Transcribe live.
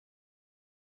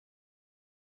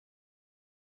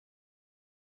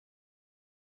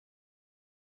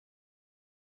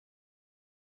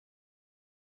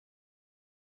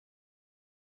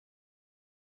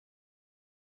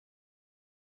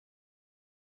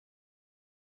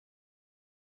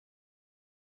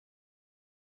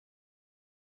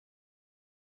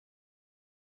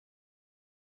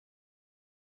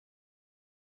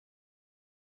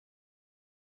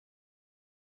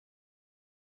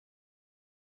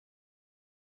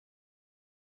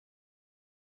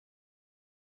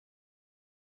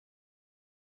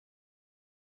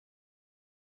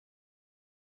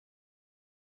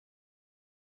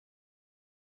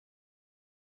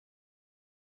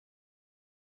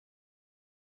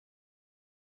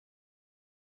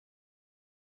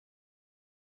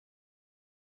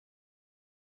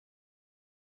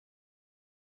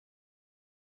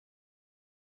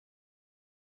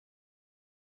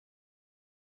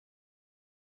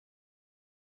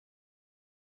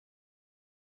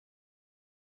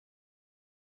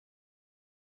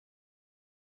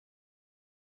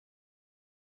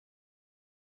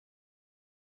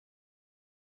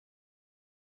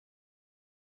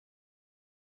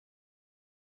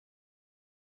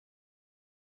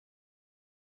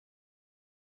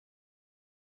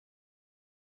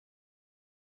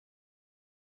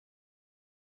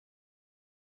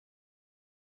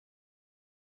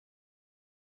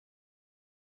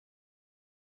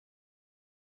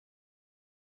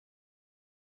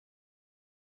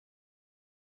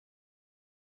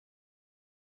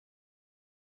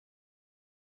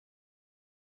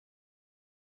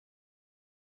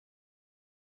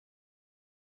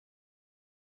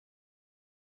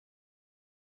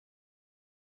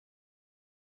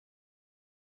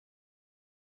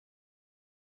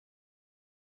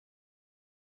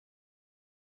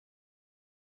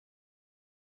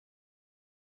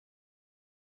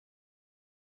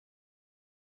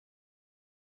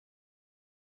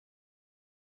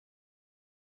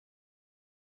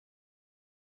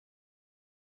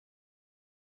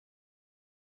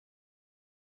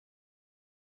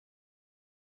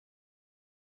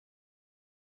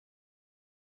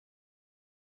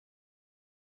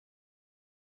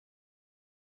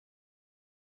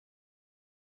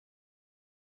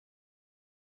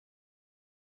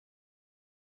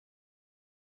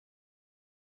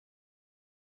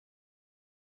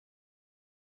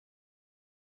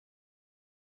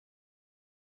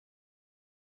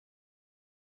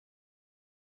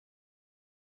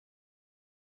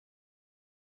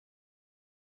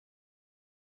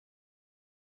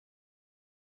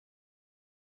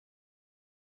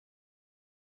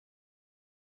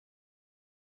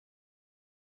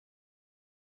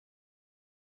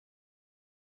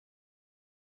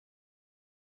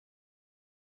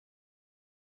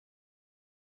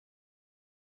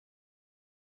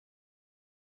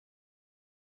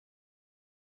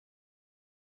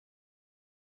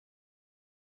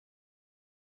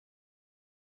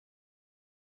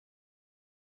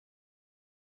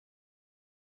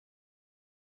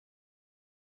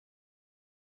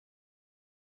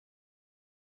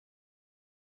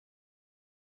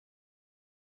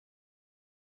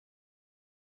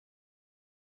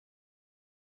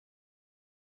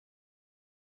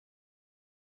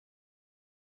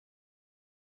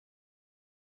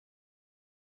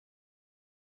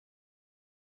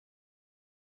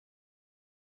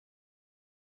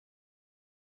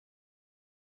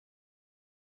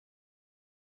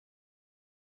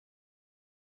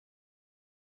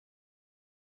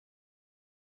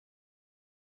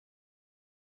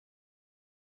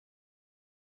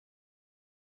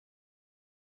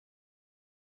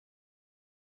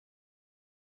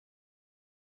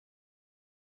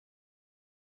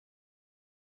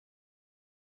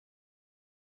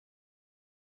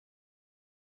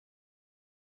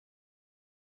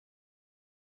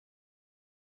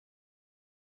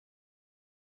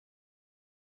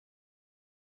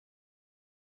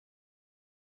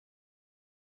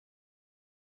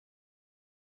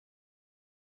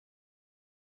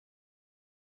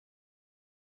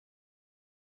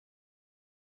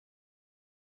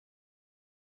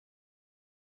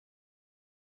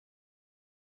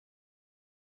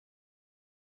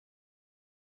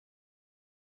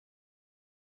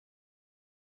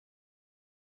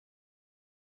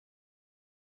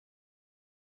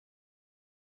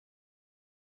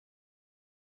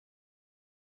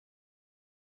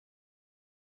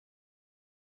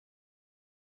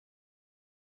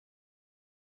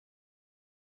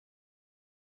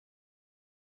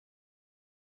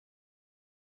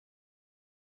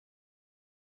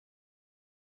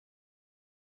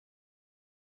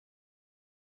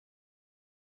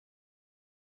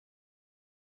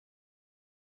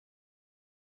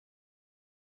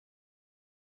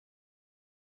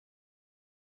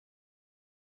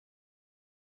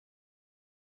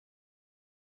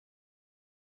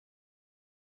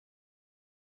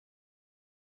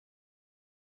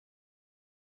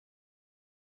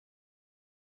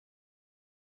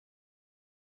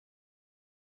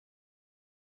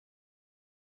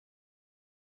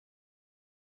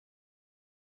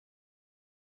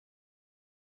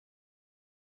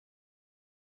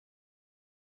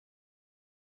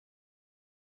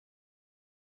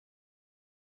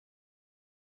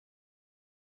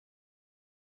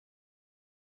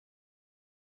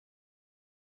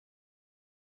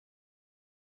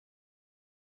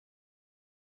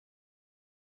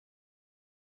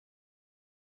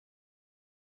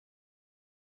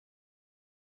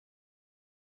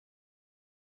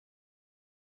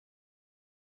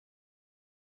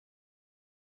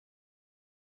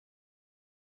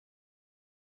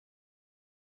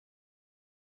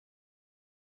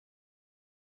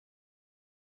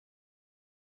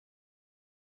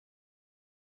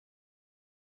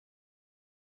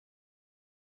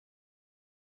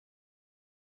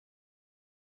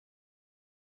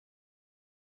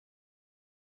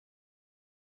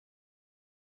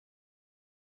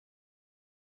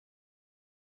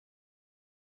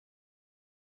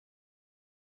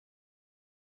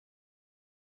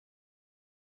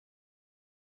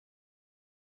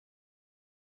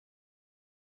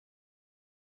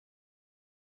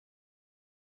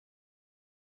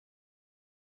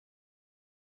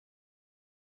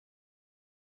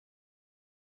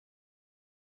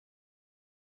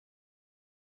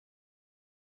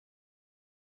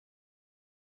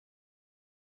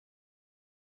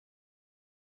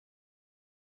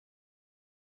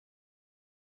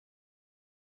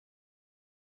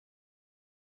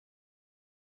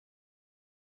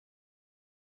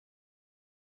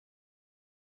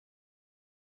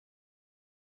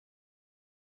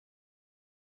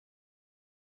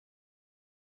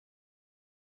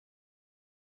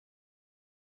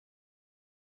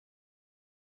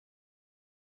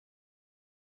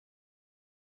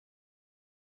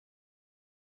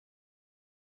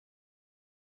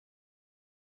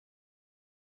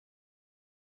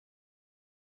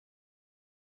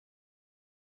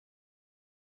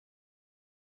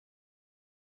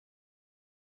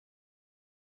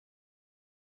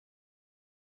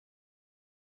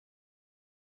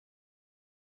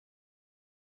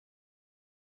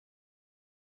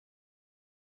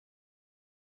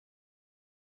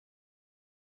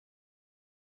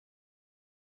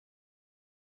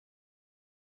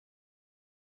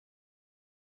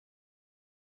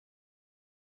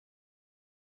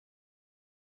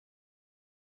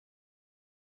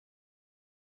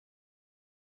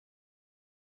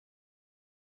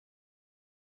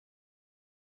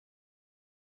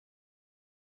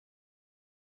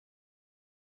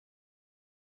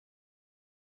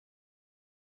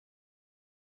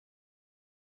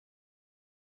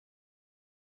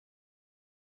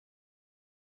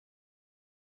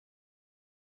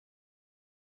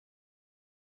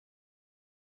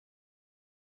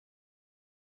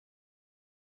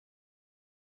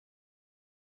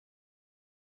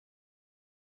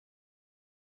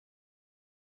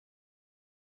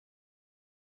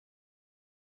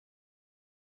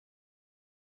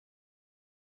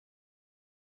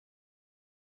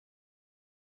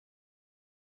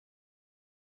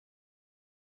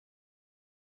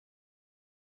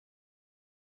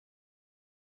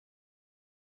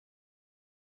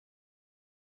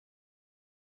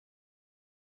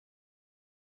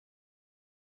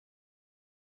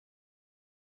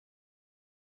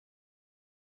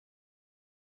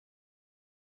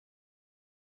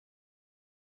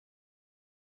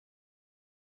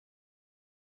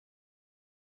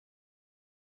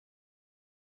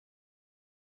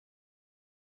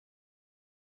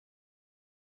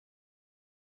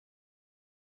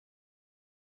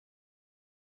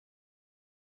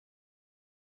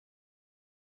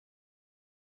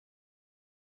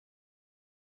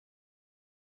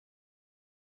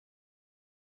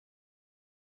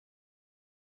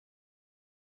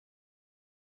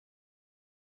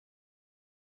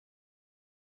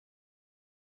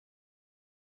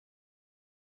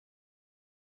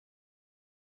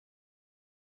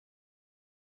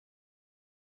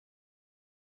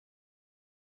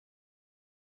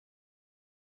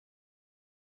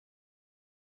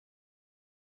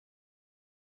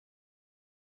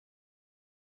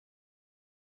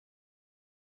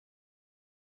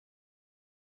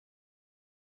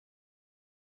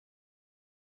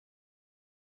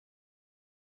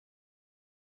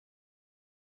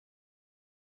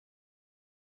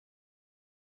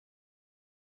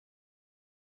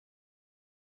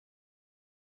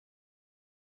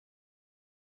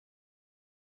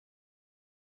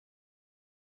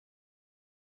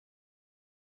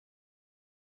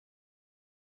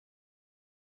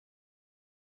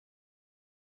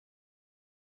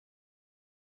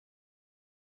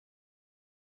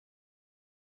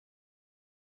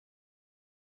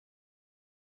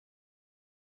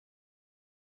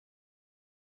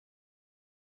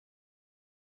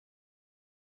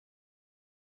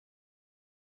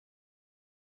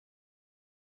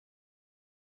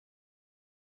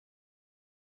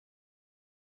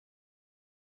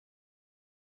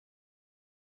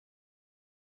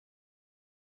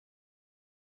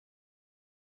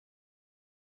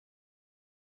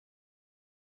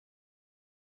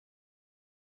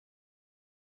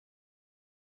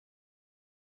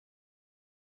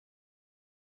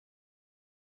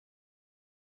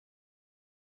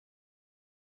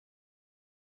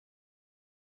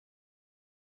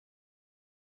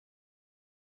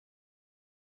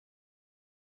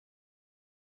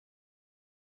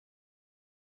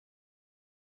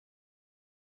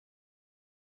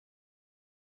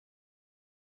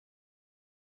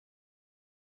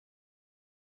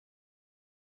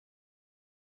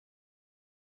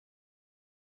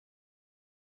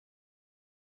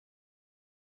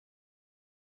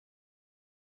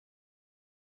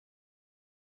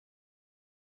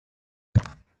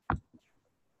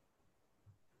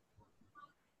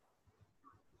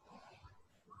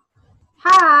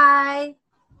Hi.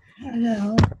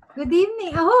 Hello. Good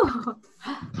evening. Oh,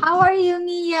 how are you,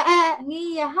 Nia?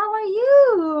 Nia, how are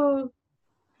you?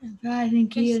 I'm fine,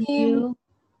 thank You you. And seem you?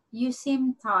 you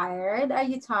seem tired. Are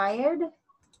you tired?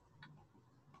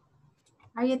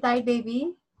 Are you tired,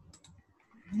 baby?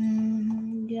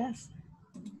 Yes.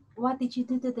 What did you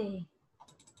do today?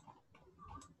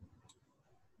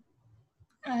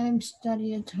 I'm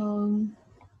studying at home.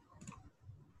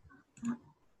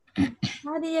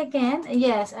 Study again?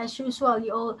 Yes, as usual.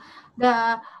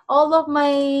 All of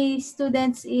my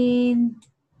students in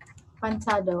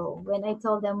Pansado, when I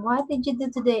told them, what did you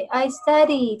do today? I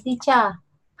study, teacher.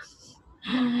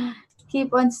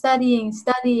 Keep on studying,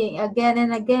 studying again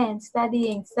and again,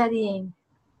 studying, studying.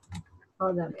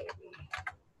 Hold on, baby.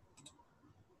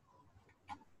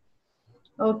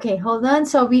 Okay, hold on.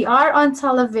 So we are on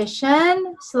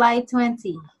television, slide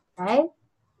 20, right?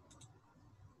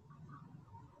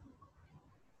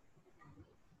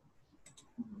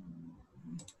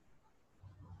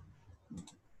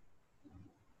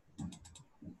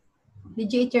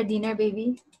 Did you eat your dinner,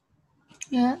 baby?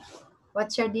 Yeah.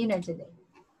 What's your dinner today?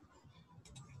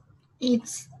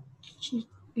 It's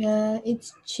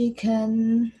it's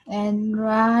chicken and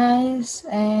rice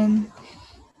and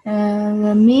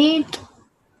the meat.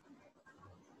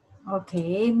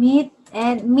 Okay, meat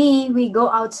and me, we go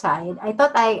outside. I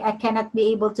thought I cannot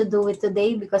be able to do it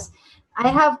today because I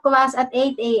have class at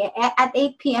 8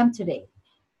 p.m. today.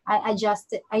 I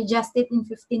just it in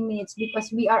 15 minutes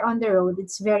because we are on the road.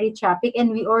 It's very traffic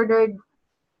and we ordered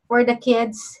for the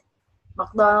kids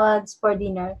McDonald's for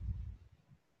dinner.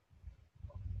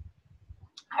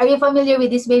 Are you familiar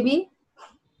with this, baby?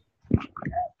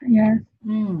 Yeah.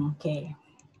 Okay.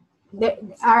 There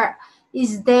are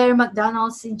is there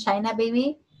McDonald's in China,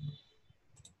 baby?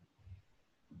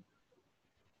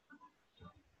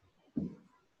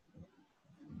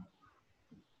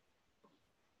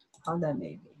 Hold on,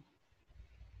 baby.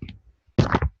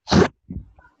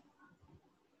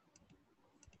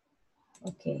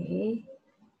 Okay.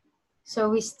 So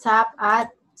we stop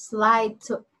at slide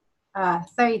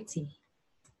 30.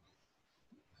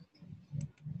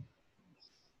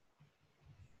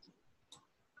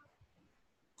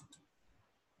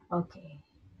 Okay.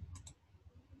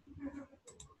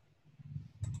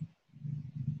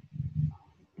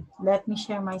 Let me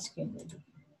share my screen, baby.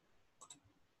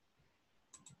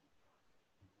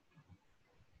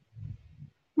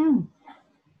 Hmm.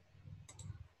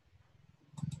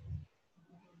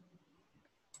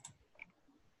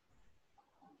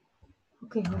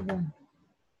 Okay, hold on.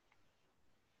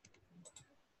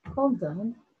 Hold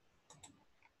on.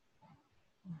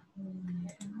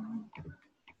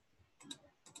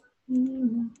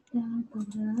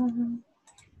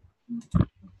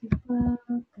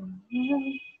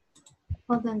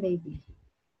 Hold on, baby.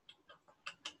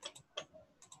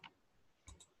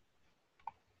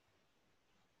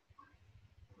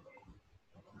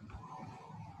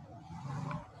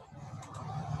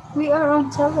 We are on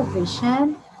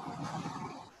television.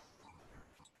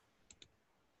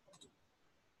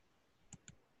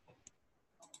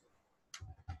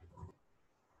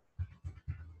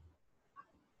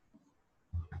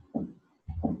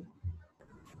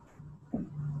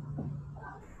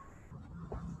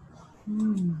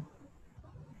 Hmm.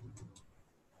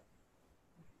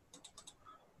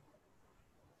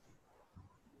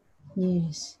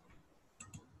 Yes.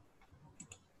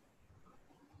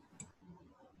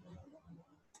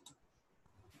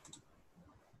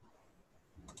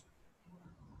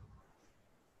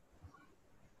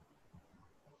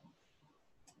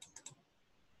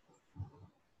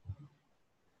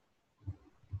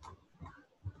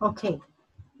 Okay.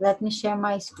 Let me share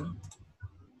my screen.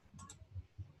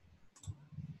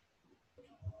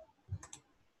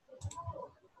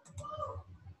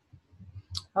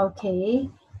 Okay.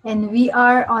 And we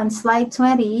are on slide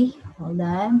 20. Hold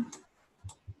on.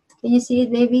 Can you see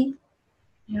it, baby?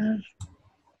 Yeah.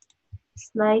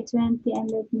 Slide 20 and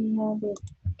let me have it.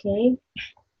 Okay.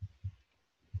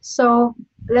 So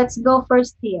let's go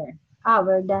first here.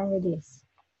 We're done with this.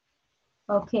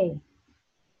 Okay.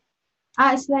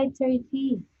 Slide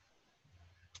 30.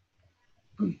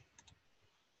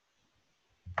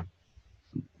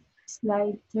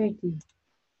 Slide 30.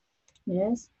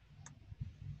 Yes.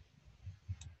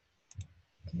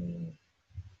 Okay.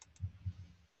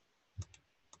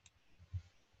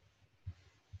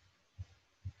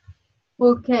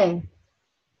 Okay.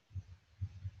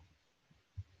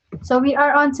 So we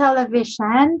are on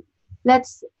television.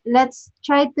 Let's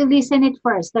try to listen it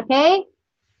first, okay?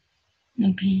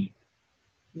 Okay.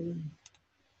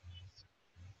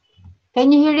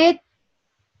 Can you hear it?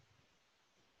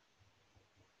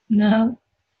 No.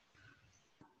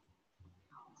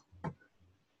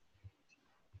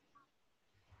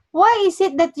 Why is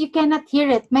it that you cannot hear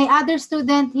it? My other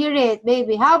student hear it,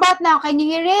 baby. How about now? Can you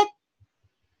hear it?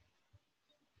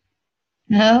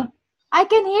 No. I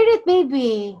can hear it,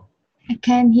 baby. I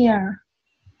can't hear.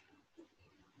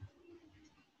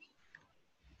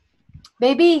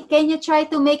 Baby, can you try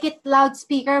to make it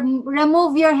loudspeaker?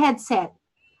 Remove your headset.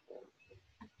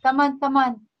 Come on, come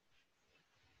on.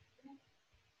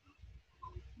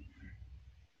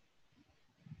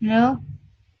 No.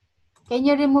 Can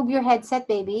you remove your headset,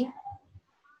 baby?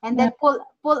 And then Yep.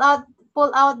 pull out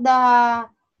the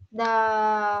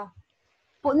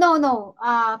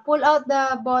pull out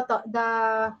the bottle,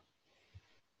 the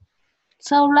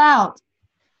So loud.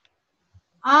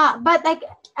 but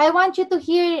I want you to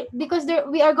hear, because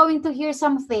we are going to hear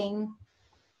something.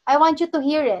 I want you to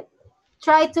hear it.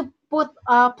 Try to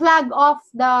plug off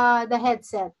the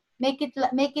headset. Make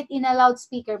it in a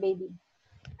loudspeaker, baby.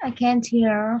 I can't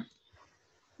hear.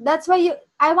 That's why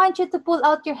I want you to pull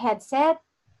out your headset,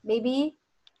 baby.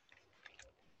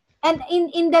 And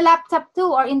in the laptop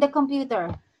too, or in the computer.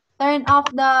 Turn off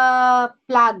the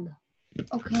plug.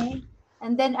 Okay.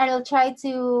 And then I'll try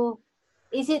to,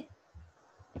 is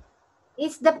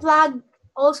the plug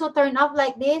also turned off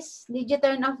like this? Did you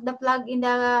turn off the plug in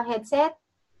the headset?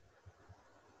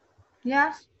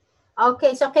 Yes.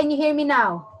 Okay, so can you hear me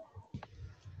now?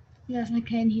 Yes, I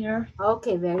can hear.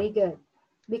 Okay, very good.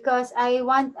 Because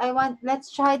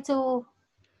let's try to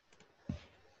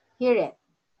hear it.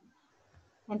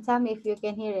 And tell me if you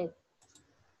can hear it.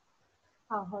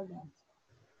 Oh, hold on.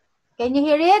 Can you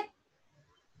hear it?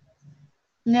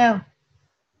 No.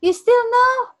 You still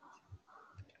know?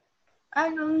 I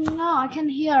don't know. I can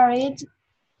hear it.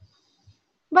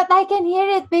 But I can hear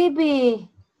it, baby.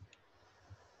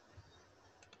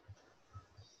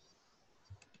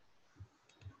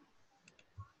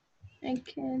 I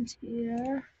can't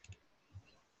hear.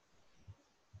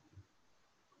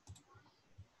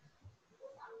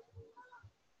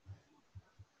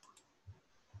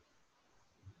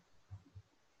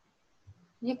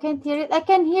 You can't hear it? I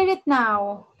can hear it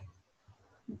now.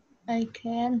 I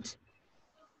can't.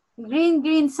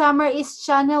 Green Summer is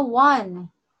channel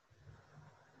 1.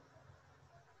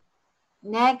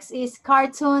 Next is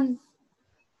cartoon.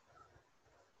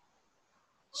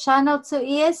 Channel 2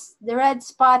 is the red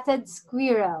spotted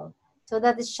squirrel. So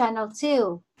that is channel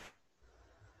 2.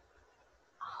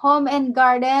 Home and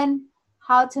garden,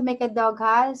 how to make a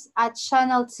doghouse at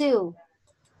channel 2.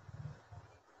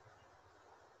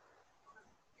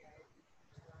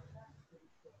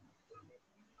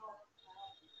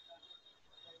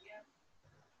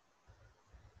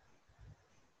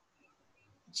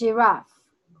 Giraffe.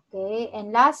 Okay,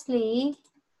 and lastly,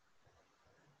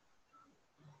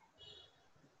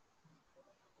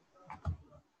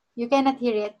 you cannot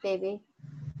hear it, baby.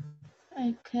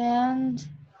 I can't.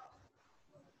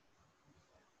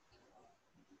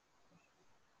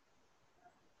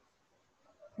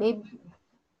 Baby,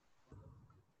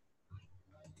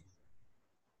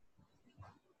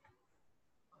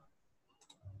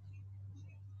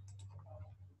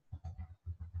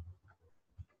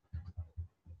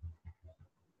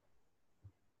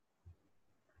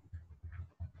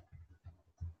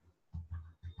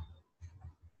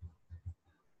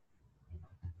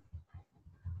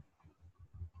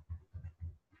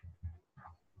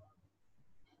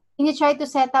 can you try to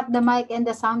set up the mic and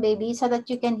the sound, baby, so that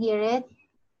you can hear it?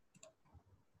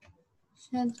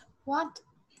 Said what?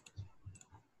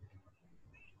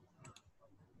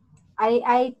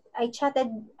 I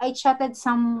chatted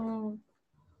some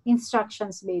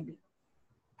instructions, baby.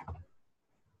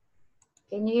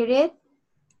 Can you hear it?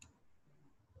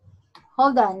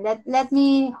 Hold on. Let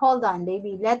me hold on,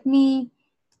 baby. Let me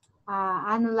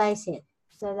analyze it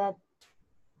so that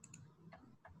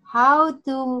how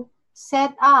to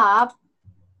set up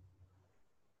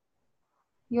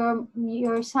your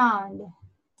sound.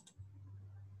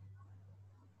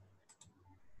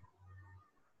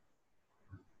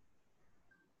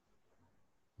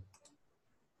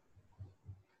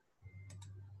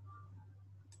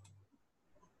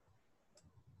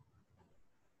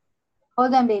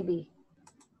 Hold on, baby.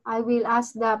 I will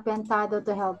ask the Pentado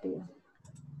to help you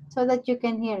so that you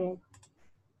can hear it.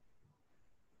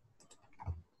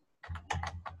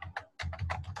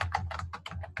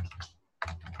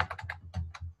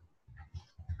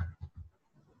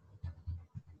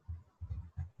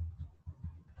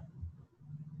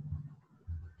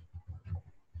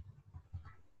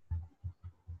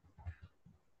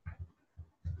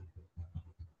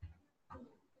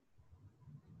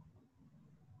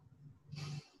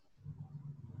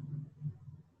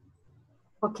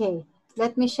 Okay,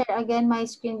 let me share again my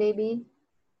screen, baby.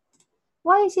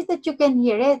 Why is it that you can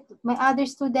hear it? My other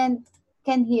student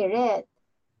can hear it.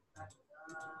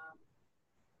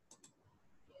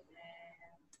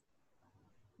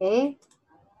 Okay.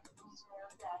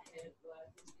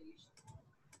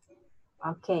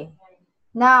 Okay.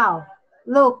 Now,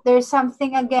 look, there's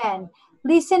something again.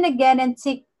 Listen again and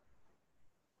take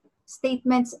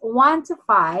statements 1 to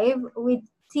 5 with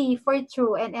T for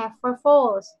true and F for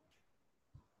false.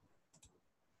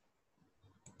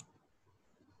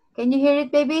 Can you hear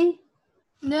it, baby?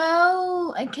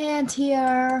 No, I can't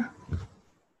hear.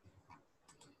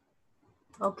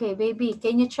 Okay, baby.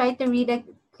 Can you try to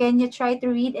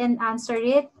read and answer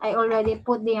it? I already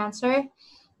put the answer.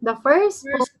 The first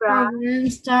First program. program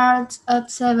starts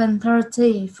at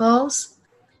 7:30. False.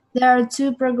 There are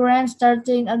two programs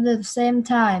starting at the same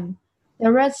time.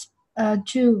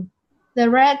 Two. The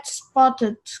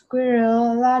red-spotted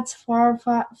squirrel lasts for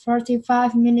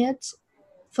 45 minutes.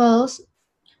 False.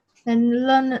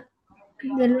 The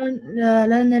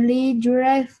lonely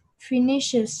giraffe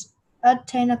finishes at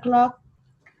 10 o'clock.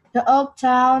 The old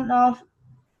town of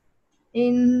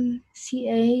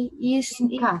Inca is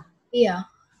Inca. India.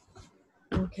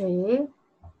 Okay.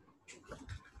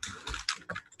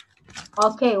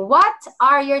 Okay, what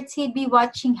are your TV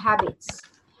watching habits?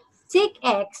 Tick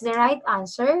X, the right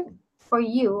answer for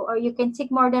you, or you can tick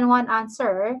more than one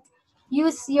answer.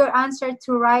 Use your answer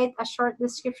to write a short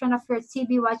description of your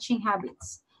TV watching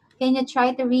habits. Can you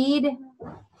try to read?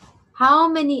 How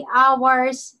many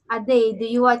hours a day do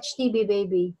you watch TV,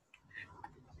 baby?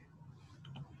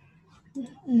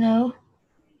 No.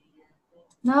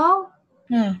 No?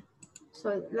 No.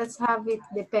 So let's have it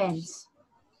depends.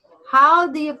 How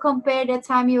do you compare the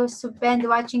time you spend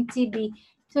watching TV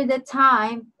to the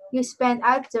time you spend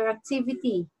outdoor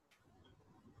activity?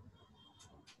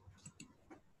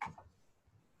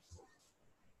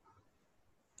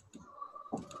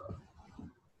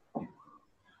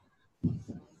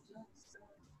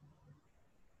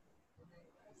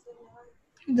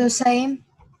 The same.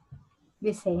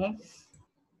 The same.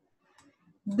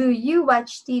 Do you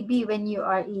watch TV when you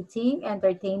are eating,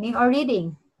 entertaining, or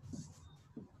reading?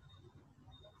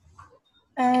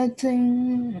 I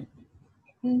think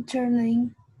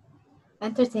interning.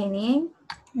 Entertaining.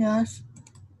 Yes.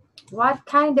 What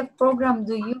kind of program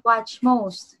do you watch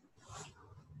most?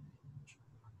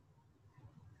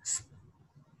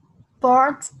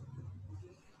 Sports.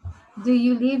 Do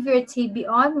you leave your TV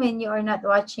on when you are not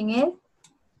watching it?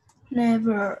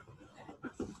 Never.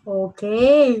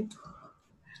 Okay.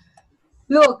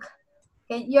 Look,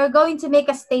 you're going to make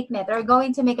a statement or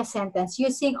going to make a sentence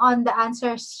using on the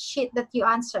answer sheet that you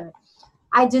answer.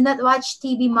 I do not watch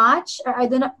TV much, or I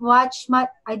do not watch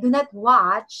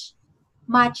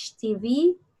much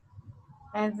TV.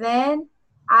 And then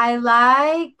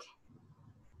I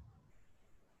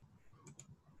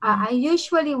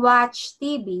usually watch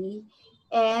TV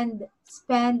and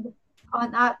spend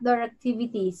on outdoor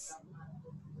activities.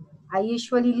 I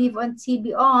usually leave on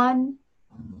TV on.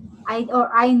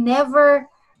 I never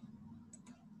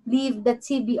leave the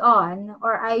TV on,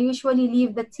 or I usually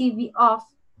leave the TV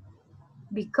off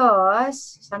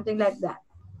because something like that.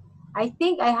 I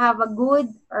think I have a good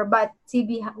or bad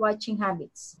TV watching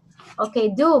habits. Okay,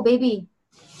 do baby.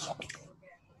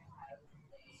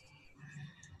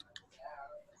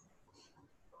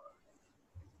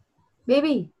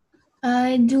 Baby,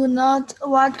 I do not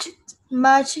watch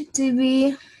much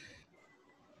TV.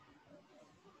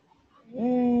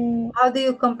 how do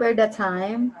you compare the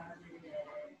time?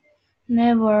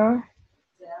 Never.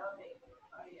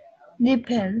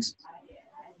 Depends.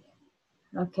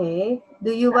 Okay.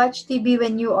 Do you watch TV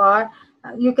when you are?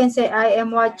 You can say I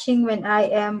am watching when I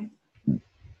I am.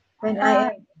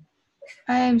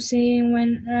 I am saying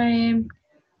when I am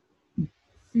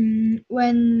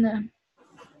when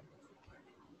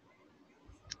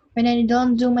I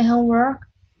don't do my homework.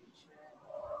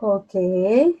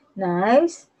 Okay.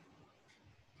 Nice.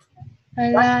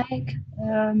 I What like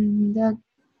the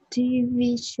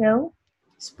TV show.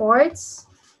 sports?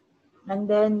 And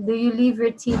then do you leave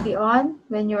your TV on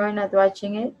when you are not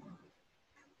watching it?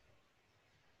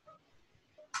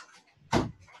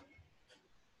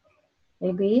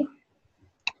 Maybe.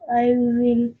 I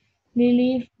will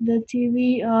leave the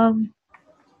TV on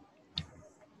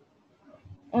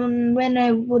when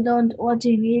I don't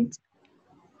watching it.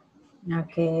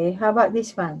 Okay. How about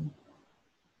this one?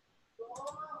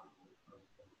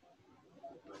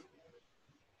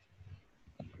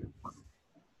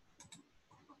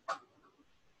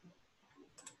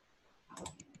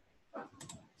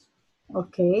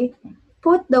 Okay.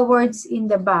 Put the words in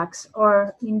the box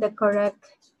or in the correct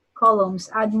columns.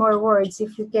 Add more words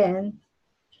if you can.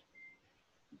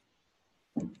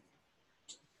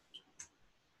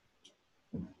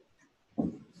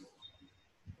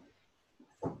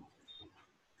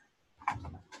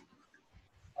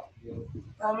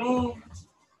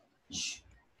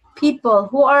 People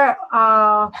who are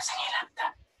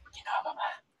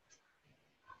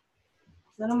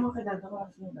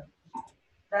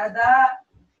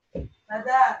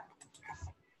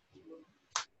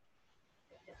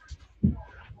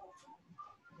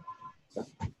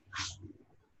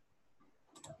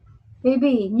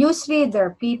maybe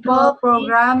newsreader, people,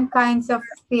 program, kinds of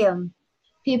film.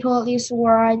 People is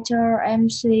writer,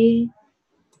 MC,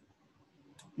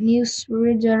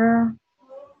 newsreader,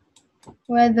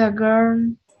 weather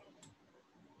girl,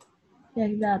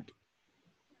 like that.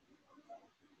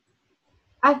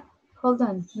 Hold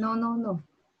on. No.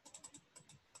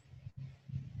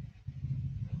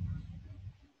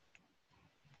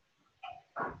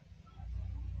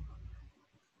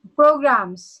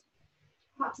 Programs.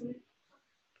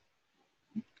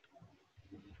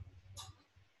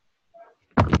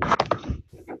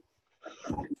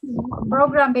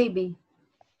 Program, baby.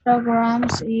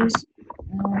 Programs is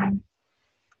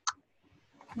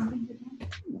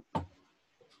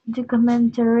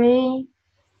documentary.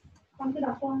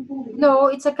 No,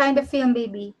 it's a kind of film,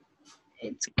 baby.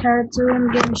 It's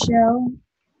cartoon, game show.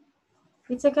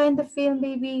 It's a kind of film,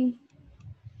 baby.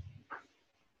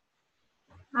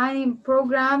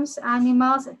 Programs,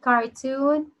 animals,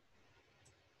 cartoon.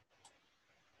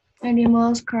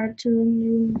 Animals,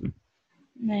 cartoon,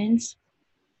 names.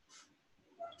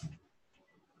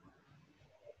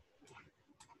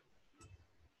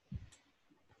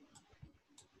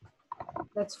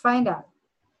 Let's find out.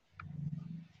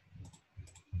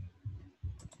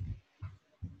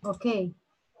 Okay.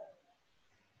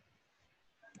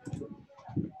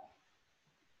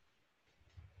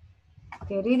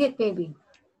 Okay, read it, baby.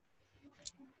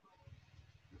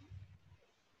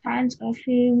 Kinds of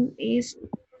film is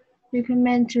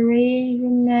documentary,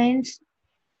 remains.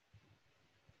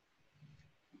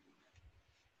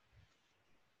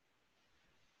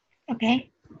 Okay.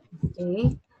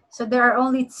 Okay. So there are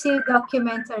only 2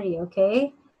 documentary,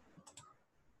 okay?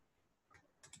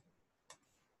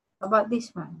 How about this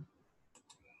one?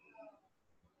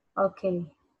 Okay.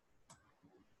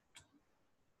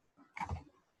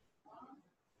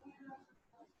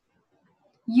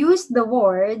 Use the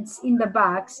words in the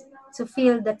box to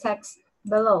fill the text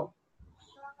below.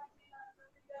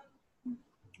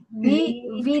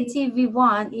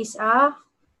 VTV1 is a...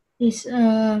 Is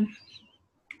 7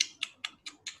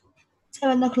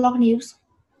 o'clock news.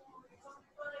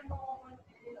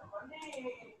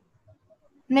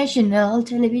 National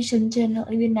television channel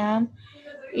in Vietnam.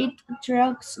 It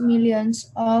attracts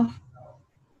millions of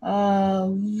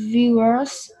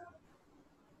viewers.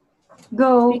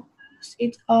 Go. Because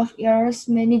it offers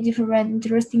many different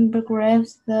interesting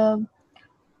programs. The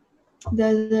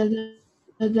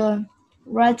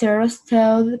writers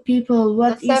tell people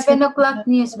what the 7 o'clock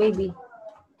news, baby.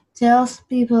 Tells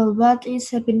people what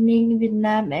is happening in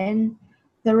Vietnam and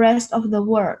the rest of the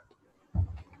world.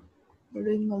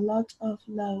 Bring a lot of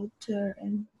laughter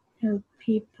and help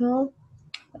people.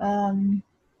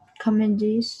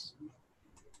 Comedies.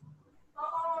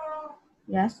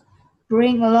 Yes.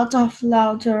 Bring a lot of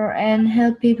laughter and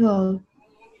help people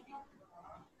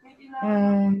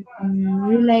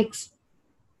relax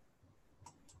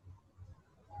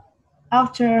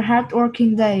after a hard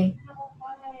working day.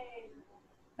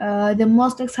 The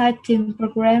most exciting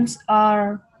programs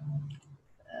are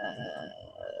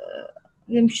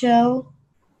game show.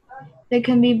 They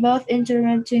can be both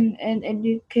entertaining and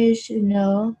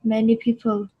educational. Many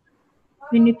people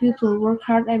work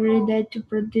hard every day to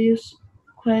produce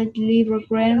quality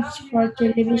programs for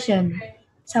television.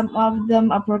 Some of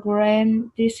them are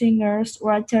program designers,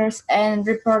 writers, and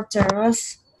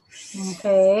reporters.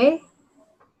 Okay.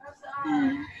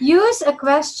 Use a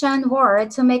question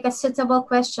word to make a suitable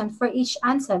question for each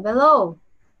answer below.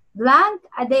 Blank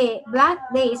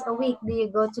days a week do you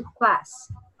go to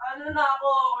class? Ano na ako?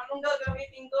 Anong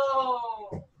gagamitin ko?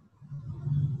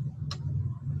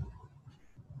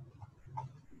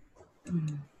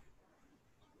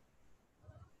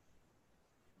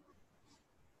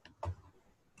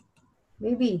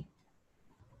 Baby,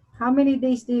 how many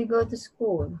days do you go to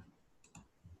school?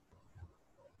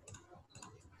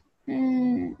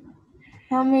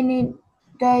 How many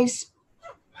days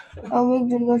a week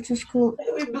do you go to school?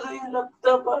 Ay, bigay yung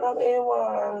laptop, parang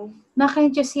ewan. Now,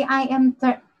 can't you see I am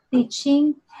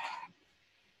teaching?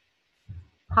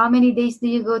 How many days do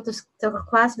you go to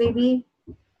class, baby?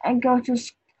 I go to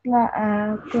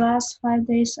class 5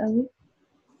 days a week?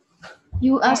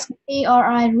 You ask me or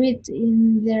I read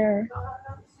in there?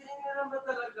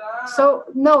 So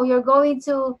no, you're going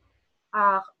to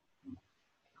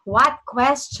what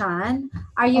question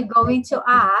are you going to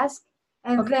ask?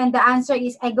 And then the answer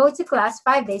is I go to class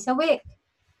 5 days a week.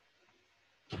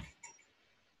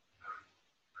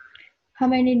 How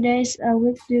many days a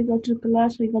week do you go to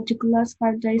class? We go to class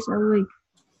 5 days a week.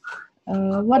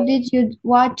 What did you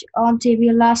watch on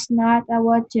TV last night? I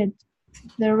watched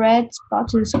The Red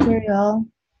Spotted Squirrel.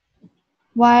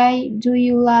 Why do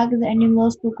you like the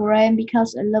animals program?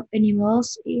 Because I love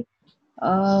animals.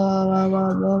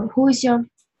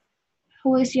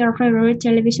 Who is your favorite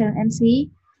television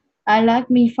MC? I like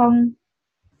Mi Fong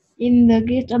in the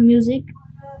Gift of Music.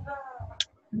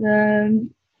 The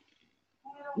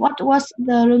What was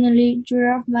the Lonely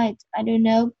Giraffe made? I don't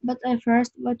know, but I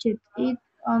first watched it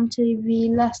on TV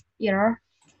last year.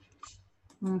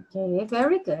 Okay,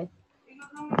 very good.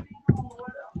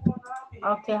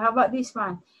 Okay, how about this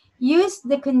one? Use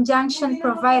the conjunction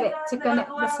provided to connect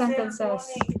the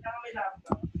sentences.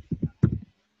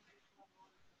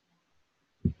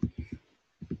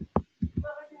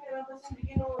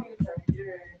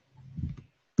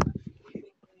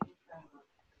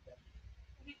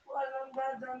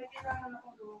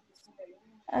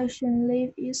 Ocean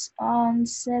Life is on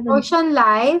 7. Ocean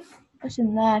Life.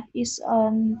 Ocean Life is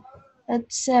on at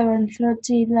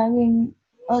 7:30. Lagging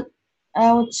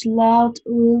out loud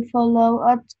will follow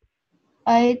at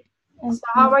 8. So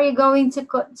how are you going to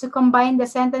combine the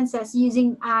sentences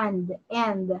using and?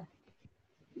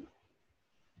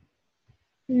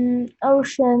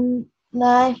 Ocean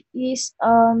Life is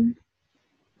on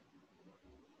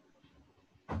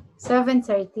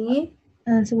 7:30.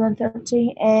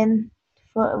 7:30 and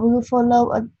will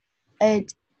follow at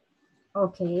 8.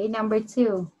 Okay, number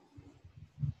 2.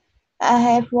 I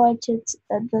have watched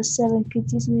the Seven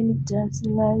Kitties many times.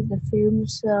 I like the film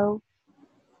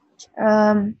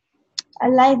I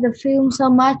like the film so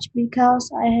much because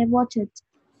I have watched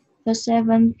the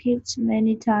Seven Kids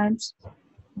many times.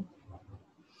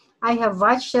 I have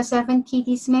watched the Seven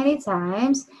Kitties many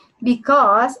times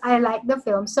because I like the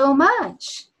film so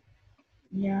much.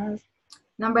 Yeah.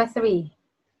 Number 3.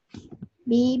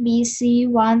 BBC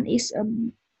One is a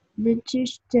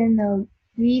British channel.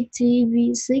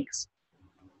 VTV6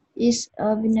 is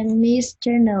a Vietnamese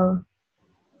channel.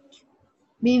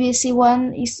 BBC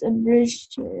One is a British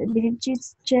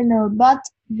channel, but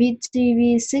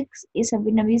VTV6 is a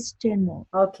Vietnamese channel.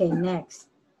 Okay, next.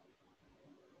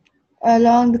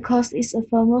 Along the Coast is a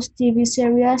famous TV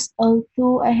series,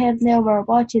 although I have never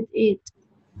watched it.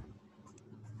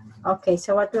 Okay,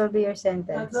 so what will be your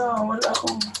sentence? Wala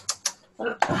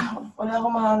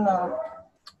akong mahanap.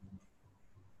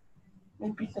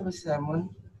 May pizza ba si Simon?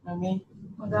 Mami?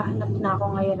 Maghahanap na ako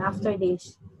ngayon after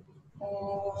this.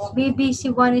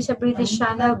 BBC One is a British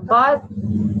channel, but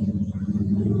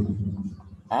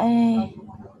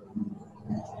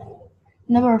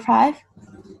Number 5?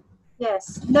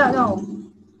 yes. No.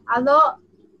 Hello,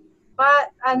 but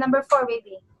number 4,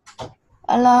 baby.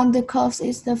 Along the Coast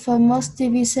is the famous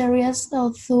TV series,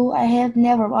 although I have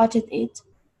never watched it.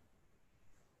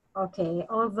 Okay,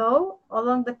 although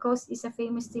Along the Coast is a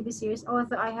famous TV series,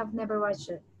 although I have never watched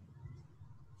it.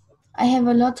 I have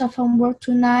a lot of homework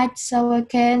tonight, so I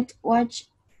can't watch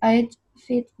it.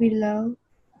 Fit below.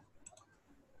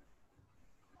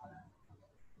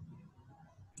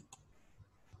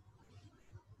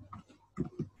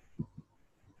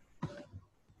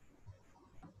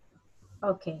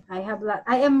 Okay, I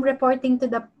am reporting to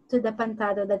the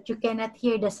Pantado that you cannot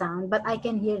hear the sound, but I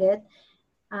can hear it.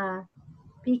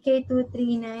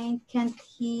 PK239 can't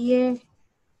hear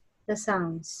the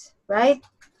sounds, right?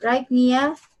 Right,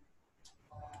 Nia?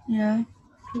 Yeah.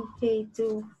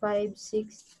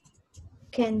 PK256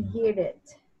 can hear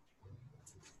it.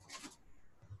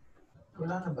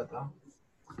 Wala na ba ito?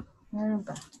 Meron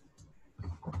pa.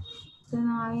 Ito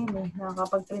na nga yun eh.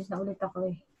 Nakakapag-print na ulit ako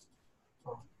eh.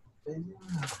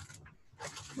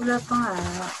 Wala pa nga.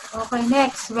 Okay,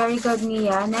 next. Very good,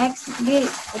 Nia. Next.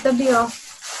 Ito, Bio.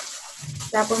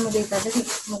 Tapon mo dito. Dali,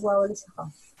 magwawalis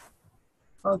ako.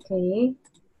 Okay.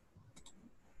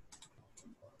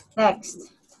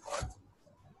 Next.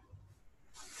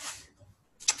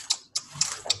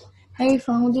 Hey,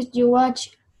 Fong, did you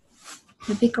watch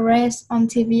the big race on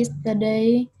TV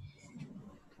today?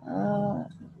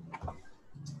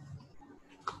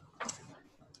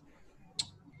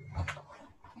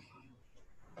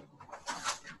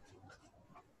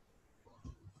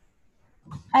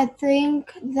 I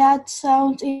think that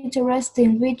sounds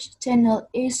interesting. Which channel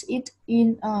is it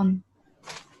in on?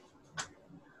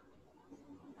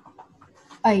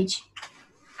 H.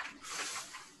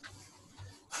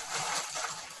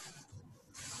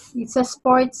 It's a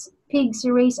sports pigs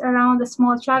race around a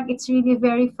small track. It's really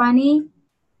very funny.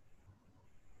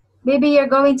 Maybe you're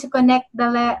going to connect the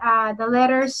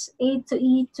letters A to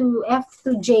E to F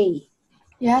to J.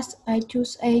 Yes, I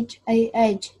choose H, A,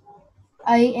 H.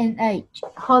 I and H.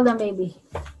 Hold on, baby.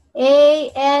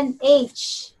 A and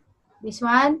H. This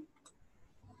one?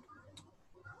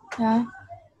 Yeah.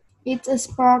 It's a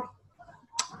sport.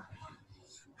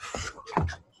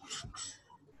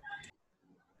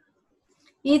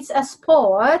 It's a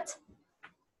sport.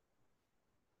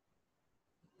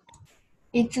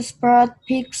 It's a sport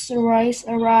pigs race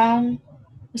around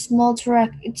a small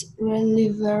track. It's really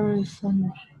very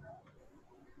funny.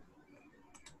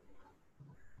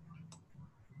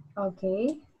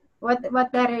 Okay. What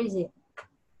letter is it?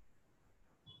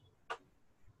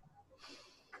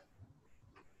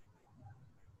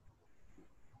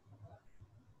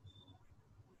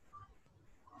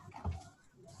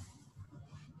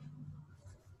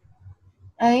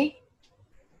 A.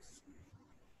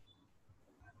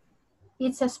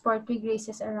 It's a sport pig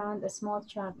races around a small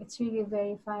track. It's really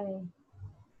very funny.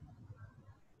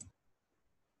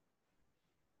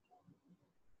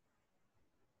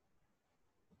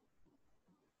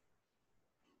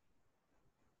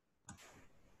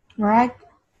 Right?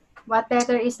 What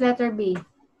letter is letter B?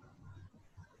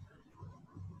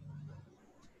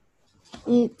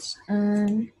 It's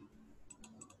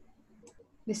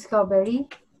Discovery.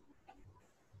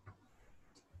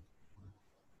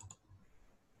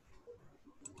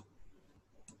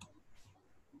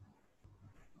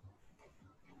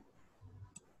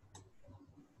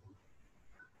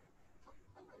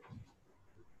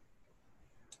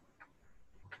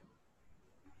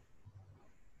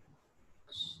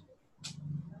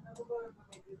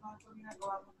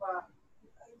 Ginagawa ko pa.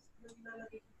 Ay,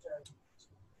 nilalagay ko dyan.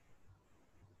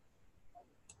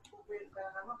 Pupil ka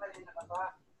na naman, kanina ka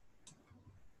pa.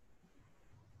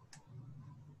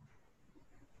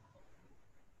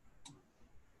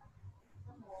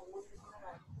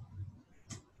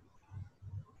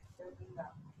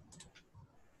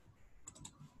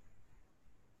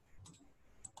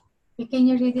 Can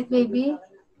you read it, baby?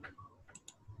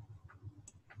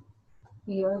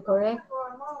 You're correct.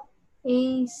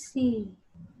 A, C.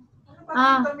 Ano ba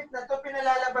itong damit na to?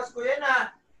 Pinalalabas ko yan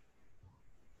ah.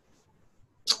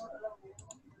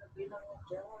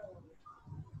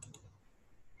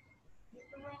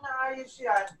 Dito mo inaayos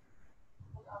yan.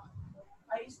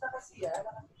 Ayos na kasi yan.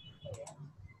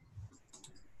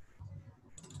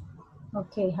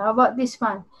 Okay, how about this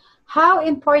one? How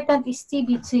important is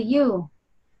TV to you?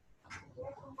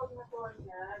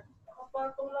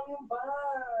 Nakapatong lang yung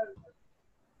bag.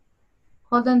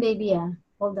 Hold on, baby.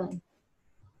 Hold on.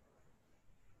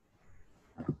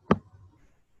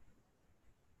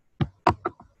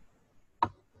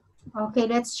 Okay,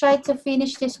 let's try to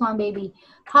finish this one, baby.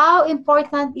 How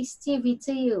important is TV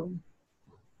to you?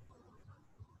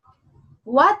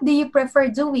 What do you prefer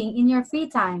doing in your free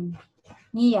time?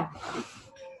 Nia.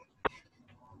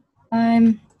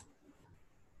 I'm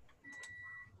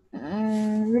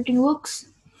reading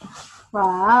books.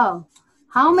 Wow.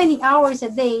 How many hours a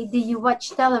day do you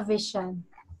watch television?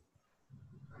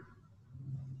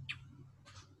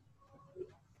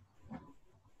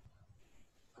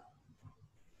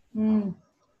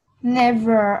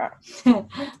 Never.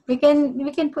 we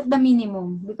can put the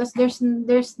minimum because there's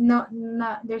no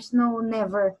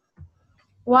never.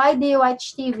 Why do you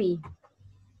watch TV?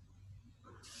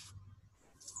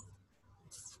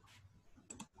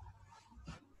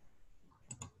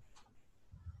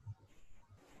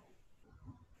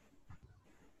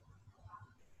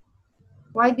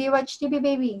 Why do you watch TV,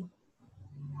 baby?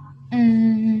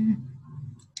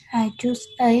 I choose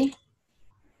A.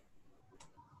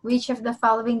 Which of the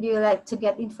following do you like to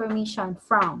get information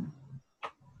from?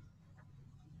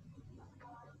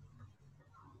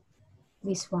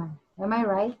 This one. Am I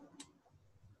right?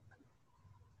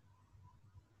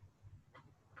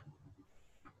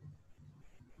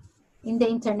 In the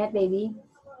internet, baby.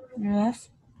 Yes.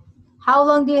 How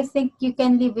long do you think you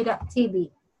can live without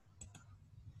TV?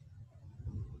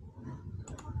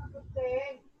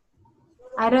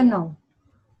 I don't know.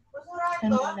 I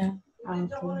don't know.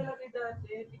 Okay.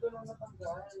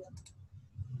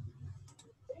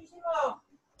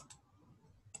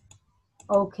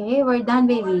 Okay, we're done,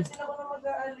 baby.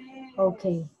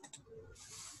 Okay.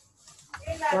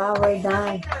 Wow, we're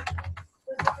done.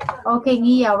 Okay,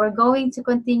 Nia, we're going to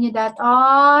continue that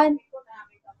on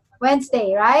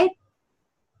Wednesday, right?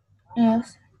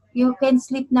 Yes. You can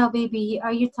sleep now, baby.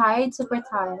 Are you tired? Super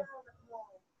tired.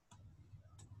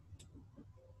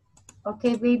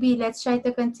 Okay, baby, let's try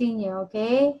to continue,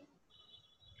 okay?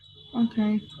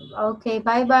 Okay. Okay,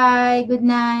 bye-bye. Good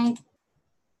night.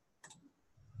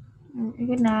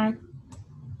 Good night.